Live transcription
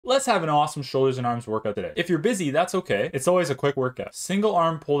Let's have an awesome shoulders and arms workout today. If you're busy, that's okay. It's always a quick workout. Single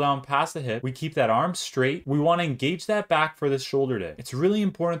arm pull down past the hip. We keep that arm straight. We want to engage that back for this shoulder day. It's really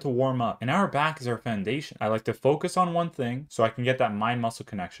important to warm up, and our back is our foundation. I like to focus on one thing so I can get that mind muscle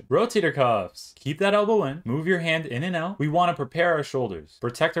connection. Rotator cuffs. Keep that elbow in. Move your hand in and out. We want to prepare our shoulders,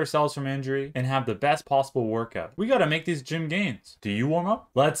 protect ourselves from injury, and have the best possible workout. We got to make these gym gains. Do you warm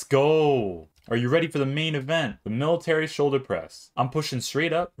up? Let's go. Are you ready for the main event? The military shoulder press. I'm pushing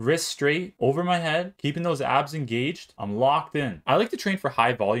straight up, wrist straight, over my head, keeping those abs engaged. I'm locked in. I like to train for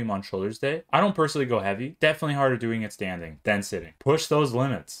high volume on shoulders day. I don't personally go heavy. Definitely harder doing it standing than sitting. Push those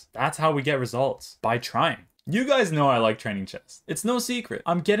limits. That's how we get results. By trying. You guys know I like training chest. It's no secret.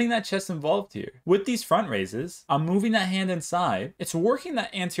 I'm getting that chest involved here. With these front raises, I'm moving that hand inside. It's working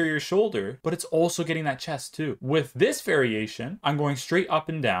that anterior shoulder, but it's also getting that chest too. With this variation, I'm going straight up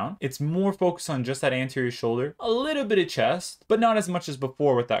and down. It's more focused on just that anterior shoulder, a little bit of chest, but not as much as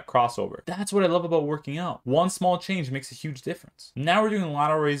before with that crossover. That's what I love about working out. One small change makes a huge difference. Now we're doing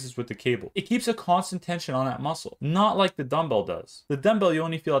lateral raises with the cable. It keeps a constant tension on that muscle, not like the dumbbell does. The dumbbell you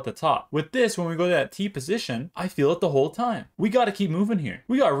only feel at the top. With this, when we go to that T position, I feel it the whole time. We got to keep moving here.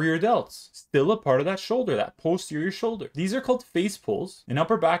 We got rear delts, still a part of that shoulder, that posterior shoulder. These are called face pulls, an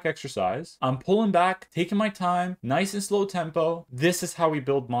upper back exercise. I'm pulling back, taking my time, nice and slow tempo. This is how we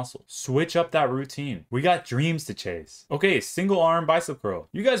build muscle. Switch up that routine. We got dreams to chase. Okay, single arm bicep curl.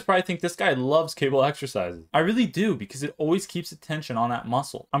 You guys probably think this guy loves cable exercises. I really do, because it always keeps attention on that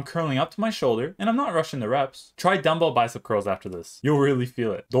muscle. I'm curling up to my shoulder and I'm not rushing the reps. Try dumbbell bicep curls after this. You'll really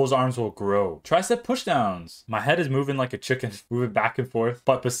feel it. Those arms will grow. Tricep pushdowns. My head is moving like a chicken, moving back and forth.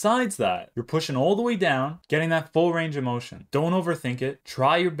 But besides that, you're pushing all the way down, getting that full range of motion. Don't overthink it.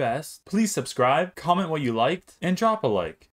 Try your best. Please subscribe, comment what you liked, and drop a like.